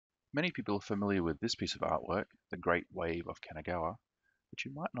Many people are familiar with this piece of artwork, the Great Wave of Kanagawa, but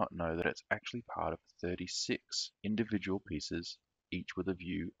you might not know that it's actually part of 36 individual pieces, each with a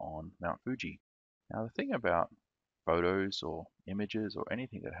view on Mount Fuji. Now, the thing about photos or images or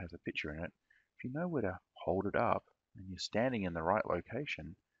anything that has a picture in it, if you know where to hold it up and you're standing in the right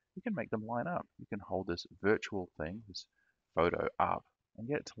location, you can make them line up. You can hold this virtual thing, this photo up, and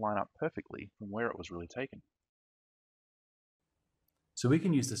get it to line up perfectly from where it was really taken. So we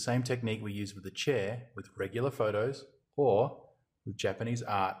can use the same technique we use with the chair with regular photos or with Japanese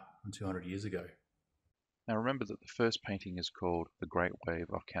art from 200 years ago. Now remember that the first painting is called The Great Wave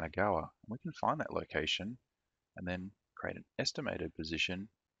of Kanagawa, and we can find that location and then create an estimated position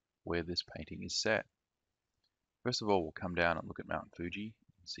where this painting is set. First of all, we'll come down and look at Mount Fuji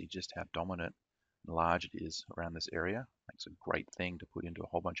and see just how dominant and large it is around this area. Makes a great thing to put into a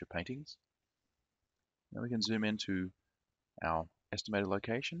whole bunch of paintings. Then we can zoom into our estimated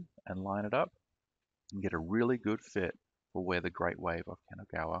location and line it up and get a really good fit for where the Great Wave of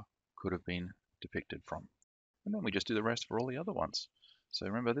Kanagawa could have been depicted from. And then we just do the rest for all the other ones. So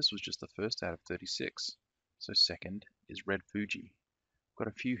remember, this was just the first out of 36. So second is Red Fuji. Got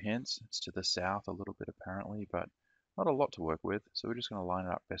a few hints. It's to the south a little bit apparently, but not a lot to work with. So we're just going to line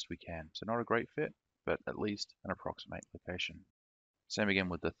it up best we can. So not a great fit, but at least an approximate location. Same again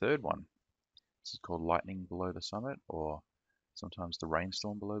with the third one. This is called Lightning Below the Summit, or sometimes the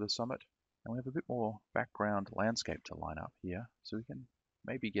Rainstorm Below the Summit. And we have a bit more background landscape to line up here, so we can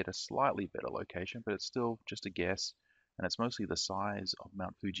maybe get a slightly better location, but it's still just a guess, and it's mostly the size of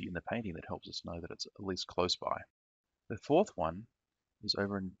Mount Fuji in the painting that helps us know that it's at least close by. The fourth one is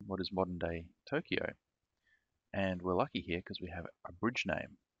over in what is modern-day Tokyo, and we're lucky here because we have a bridge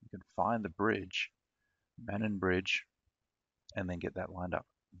name. You can find the bridge, Manin Bridge, and then get that lined up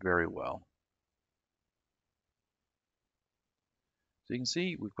very well. So you can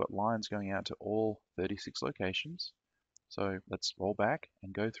see we've got lines going out to all 36 locations. So let's roll back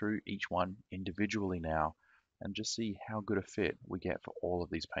and go through each one individually now and just see how good a fit we get for all of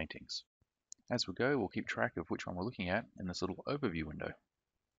these paintings. As we go, we'll keep track of which one we're looking at in this little overview window.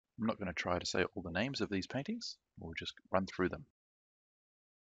 I'm not going to try to say all the names of these paintings, we'll just run through them.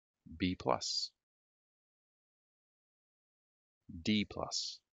 B+, D+,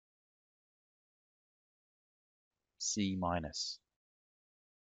 C-,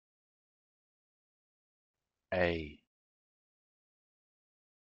 A, A-,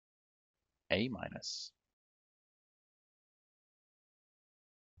 B-, B,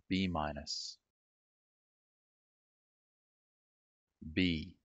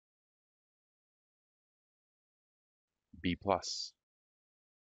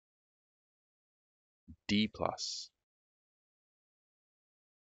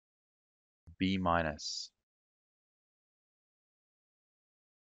 B+, D+, B-,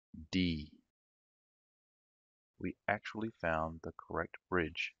 D. We actually found the correct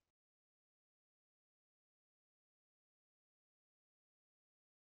bridge.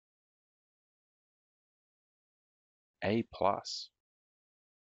 A+,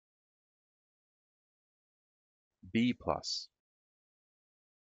 B+, B-,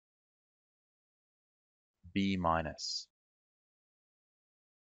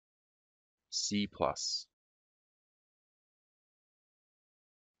 C+,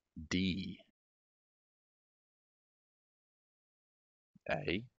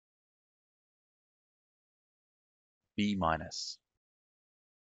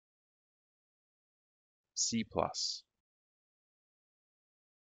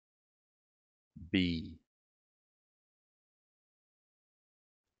 D,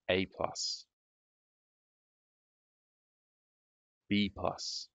 A, B-, C+, B,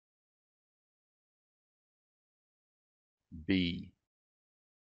 A+, B+, B,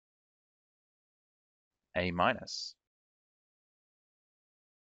 A-,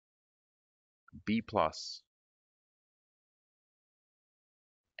 B+,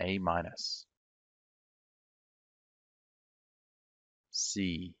 A-,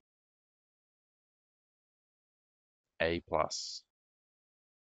 C, A+,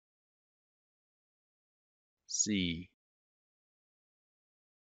 C,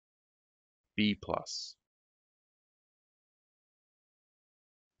 B+,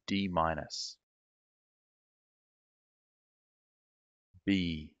 D-,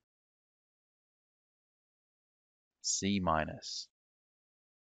 B, C-,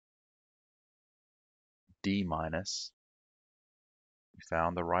 D-, we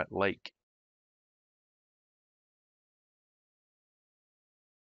found the right lake.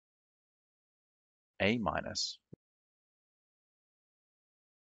 A-,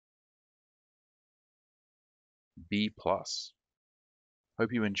 B+,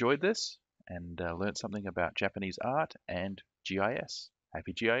 Hope you enjoyed this and learned something about Japanese art and GIS.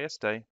 Happy GIS Day!